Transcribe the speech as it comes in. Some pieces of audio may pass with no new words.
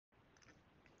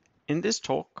In this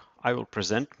talk, I will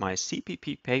present my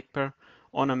CPP paper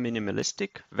on a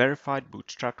minimalistic verified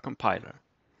bootstrapped compiler.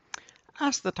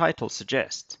 As the title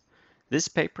suggests, this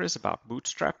paper is about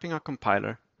bootstrapping a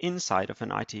compiler inside of an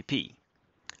ITP.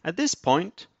 At this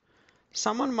point,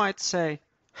 someone might say,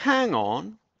 hang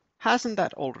on, hasn't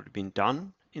that already been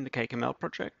done in the KKML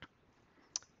project?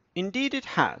 Indeed it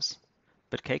has,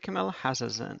 but KKML has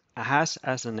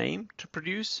as an aim to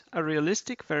produce a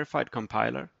realistic verified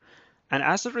compiler, and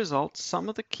as a result, some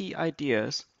of the key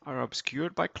ideas are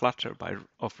obscured by clutter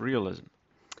of realism.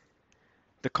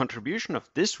 The contribution of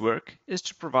this work is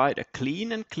to provide a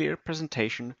clean and clear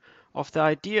presentation of the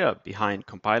idea behind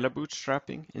compiler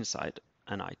bootstrapping inside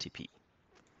an ITP.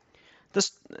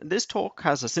 This talk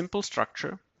has a simple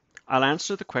structure. I'll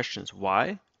answer the questions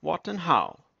why, what, and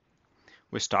how.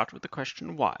 We start with the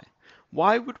question why.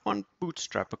 Why would one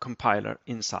bootstrap a compiler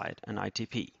inside an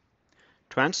ITP?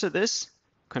 To answer this,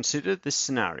 consider this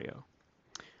scenario.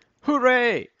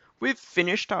 Hooray! We've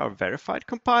finished our verified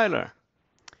compiler.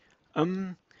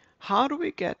 How do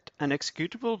we get an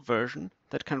executable version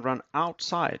that can run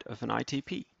outside of an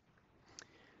ITP?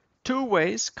 Two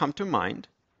ways come to mind.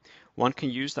 One can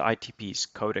use the ITP's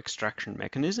code extraction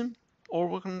mechanism,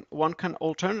 or one can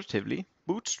alternatively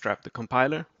bootstrap the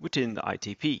compiler within the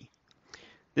ITP.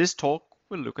 This talk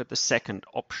will look at the second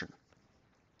option.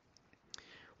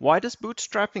 Why does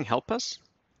bootstrapping help us?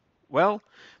 Well,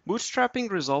 bootstrapping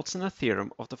results in a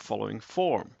theorem of the following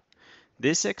form.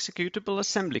 This executable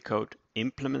assembly code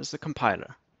implements the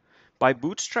compiler. By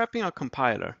bootstrapping a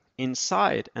compiler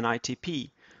inside an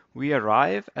ITP, we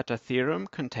arrive at a theorem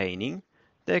containing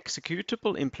the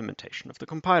executable implementation of the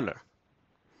compiler.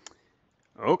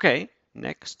 Okay,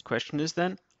 next question is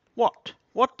then, what?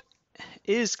 What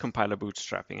is compiler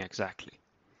bootstrapping exactly?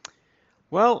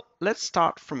 Well, let's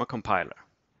start from a compiler.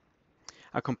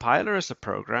 A compiler is a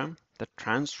program that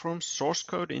transforms source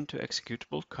code into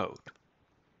executable code.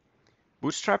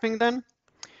 Bootstrapping then?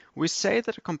 We say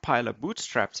that a compiler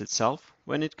bootstraps itself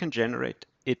when it can generate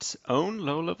its own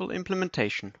low-level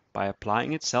implementation by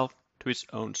applying itself to its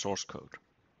own source code.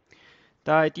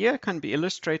 The idea can be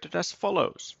illustrated as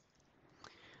follows.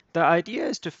 The idea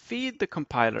is to feed the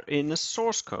compiler in a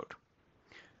source code,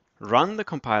 run the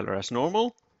compiler as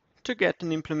normal to get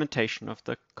an implementation of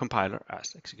the compiler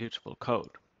as executable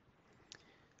code.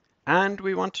 And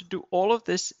we want to do all of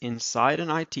this inside an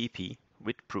ITP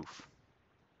with proof.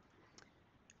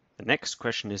 The next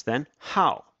question is then,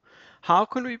 how? How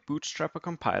can we bootstrap a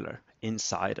compiler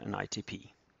inside an ITP?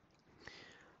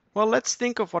 Well, let's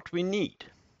think of what we need.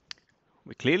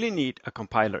 We clearly need a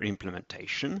compiler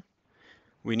implementation.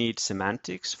 We need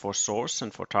semantics for source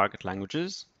and for target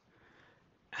languages.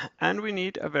 And we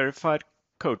need a verified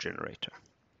code generator.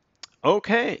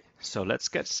 Okay, so let's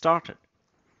get started.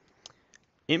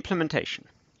 Implementation.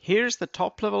 Here's the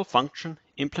top-level function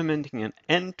implementing an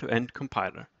end-to-end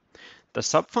compiler. The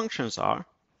subfunctions are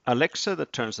a lexer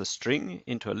that turns a string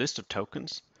into a list of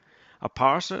tokens, a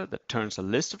parser that turns a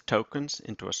list of tokens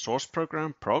into a source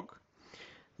program prog.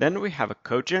 Then we have a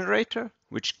code generator,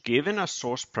 which given a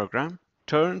source program,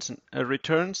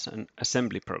 returns an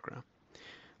assembly program.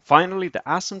 Finally, the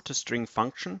asm to string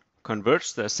function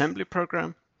converts the assembly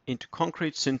program into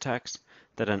concrete syntax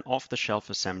that an off-the-shelf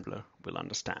assembler will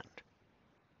understand.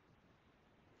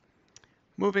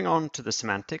 Moving on to the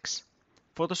semantics.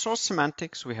 For the source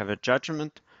semantics, we have a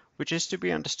judgment which is to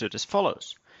be understood as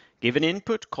follows. Given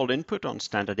input called input on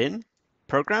standard in,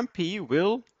 program P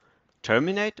will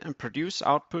terminate and produce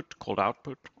output called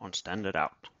output on standard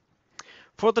out.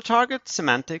 For the target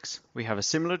semantics, we have a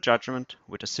similar judgment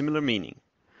with a similar meaning.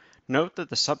 Note that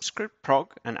the subscript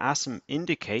prog and asm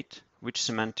indicate which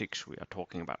semantics we are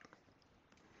talking about.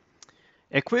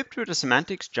 Equipped with a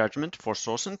semantics judgment for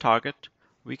source and target,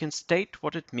 we can state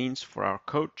what it means for our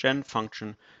code gen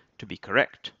function to be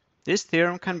correct. This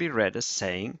theorem can be read as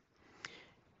saying,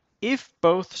 if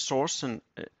both source and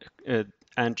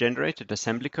generated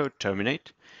assembly code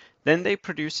terminate, then they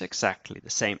produce exactly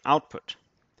the same output.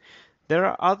 There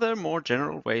are other more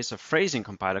general ways of phrasing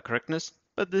compiler correctness,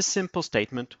 but this simple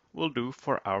statement will do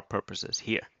for our purposes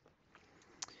here.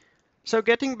 So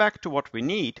getting back to what we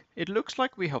need, it looks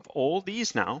like we have all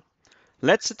these now.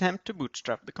 Let's attempt to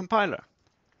bootstrap the compiler.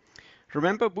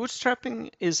 Remember,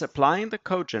 bootstrapping is applying the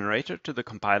code generator to the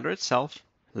compiler itself.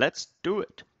 Let's do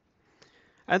it.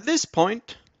 At this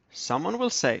point, someone will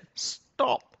say,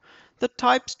 stop, the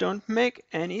types don't make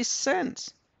any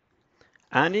sense.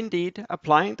 And indeed,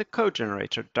 applying the code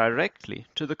generator directly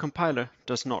to the compiler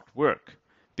does not work,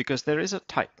 because there is a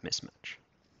type mismatch.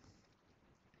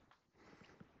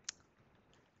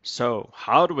 So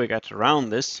how do we get around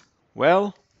this?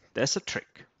 Well, there's a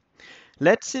trick.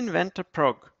 Let's invent a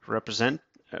prog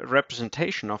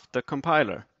representation of the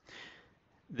compiler.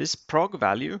 This prog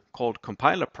value, called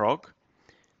compiler prog,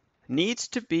 needs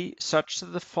to be such that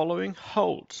the following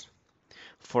holds.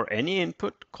 For any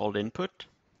input called input,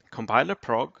 compiler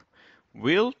prog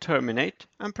will terminate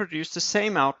and produce the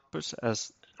same output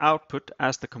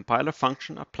as the compiler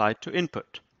function applied to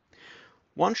input.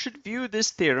 One should view this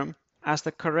theorem as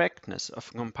the correctness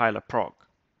of compiler prog.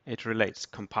 It relates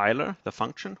compiler, the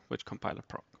function, with compiler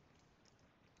prog.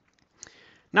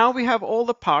 Now we have all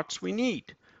the parts we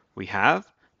need. We have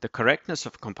the correctness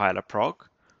of compiler prog,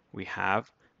 we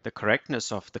have the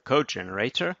correctness of the code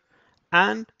generator,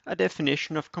 and a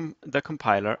definition of the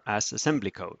compiler as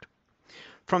assembly code.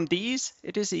 From these,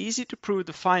 it is easy to prove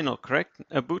the final correct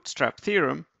Bootstrap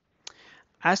theorem.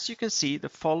 As you can see,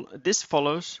 this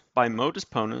follows by modus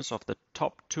ponens of the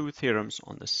top two theorems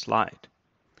on this slide.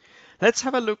 Let's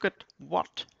have a look at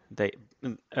what the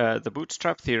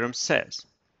Bootstrap theorem says.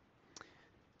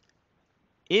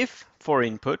 If, for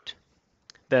input,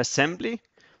 the assembly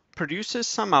produces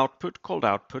some output called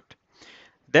output,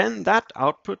 then that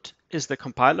output is the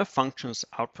compiler function's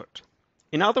output.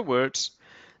 In other words,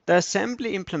 the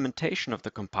assembly implementation of the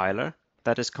compiler,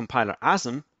 that is compiler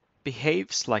asm,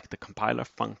 behaves like the compiler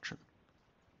function.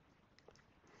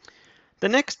 The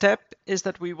next step is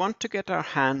that we want to get our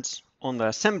hands on the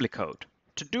assembly code.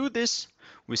 To do this,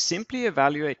 we simply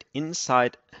evaluate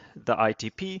inside the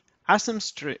ITP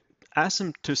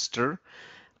asymptoster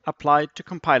applied to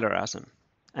compiler asm.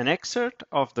 An excerpt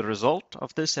of the result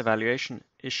of this evaluation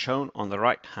is shown on the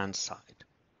right-hand side.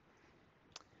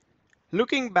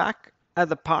 Looking back at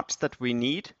the parts that we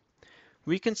need,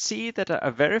 we can see that a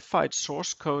verified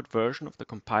source code version of the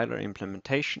compiler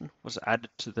implementation was added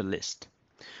to the list.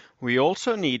 We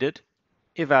also needed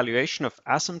evaluation of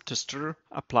asymptoster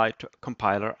applied to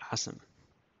compiler asm.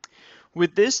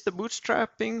 With this, the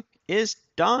bootstrapping is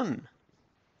done.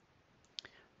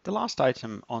 The last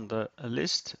item on the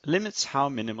list limits how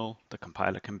minimal the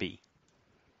compiler can be.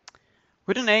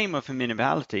 With an aim of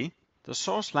minimality, the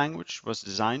source language was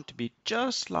designed to be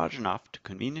just large enough to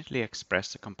conveniently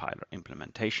express a compiler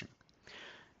implementation.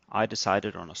 I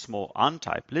decided on a small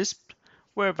untyped Lisp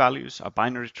where values are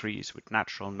binary trees with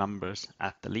natural numbers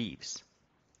at the leaves.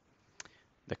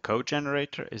 The code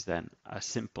generator is then a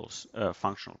simple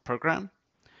functional program,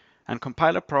 and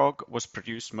compiler prog was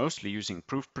produced mostly using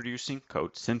proof-producing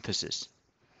code synthesis.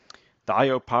 The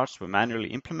I/O parts were manually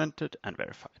implemented and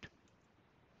verified.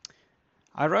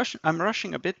 I'm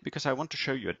rushing a bit because I want to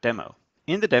show you a demo.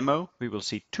 In the demo, we will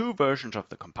see two versions of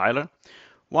the compiler.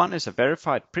 One is a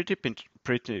verified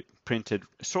printed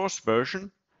source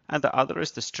version, and the other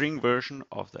is the string version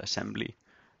of the assembly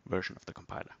version of the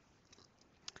compiler.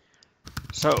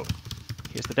 So,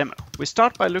 here's the demo. We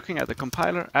start by looking at the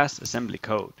compiler as assembly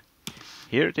code.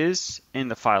 Here it is in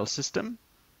the file system.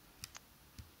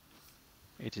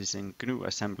 It is in GNU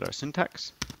assembler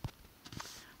syntax.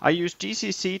 I use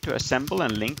GCC to assemble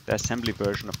and link the assembly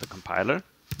version of the compiler.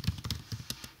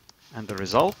 And the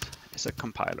result is a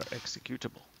compiler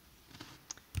executable.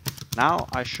 Now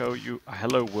I show you a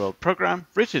hello world program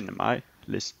written in my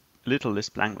little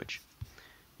Lisp language.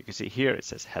 You can see here it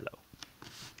says hello.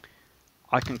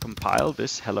 I can compile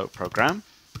this hello program.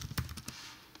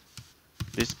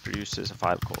 This produces a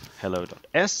file called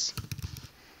hello.s.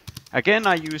 Again,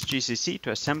 I use GCC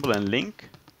to assemble and link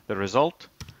the result.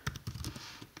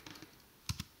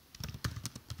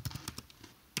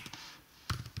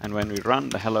 And when we run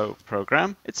the hello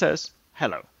program, it says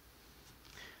hello.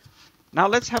 Now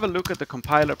let's have a look at the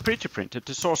compiler pretty-printed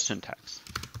to source syntax.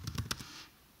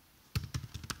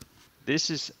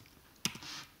 This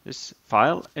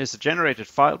file is a generated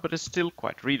file, but it's still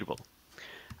quite readable.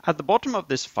 At the bottom of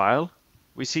this file,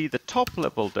 we see the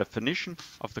top-level definition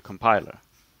of the compiler.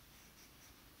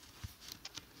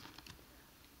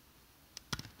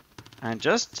 And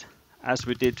just as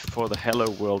we did for the hello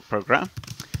world program,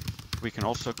 we can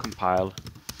also compile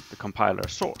the compiler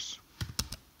source.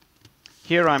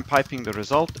 Here I'm piping the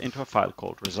result into a file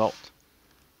called result.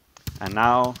 And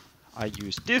now I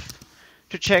use diff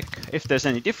to check if there's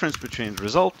any difference between the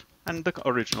result and the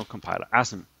original compiler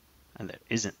asm, and there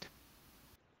isn't.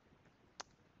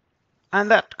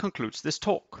 And that concludes this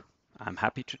talk. I'm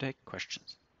happy to take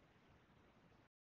questions.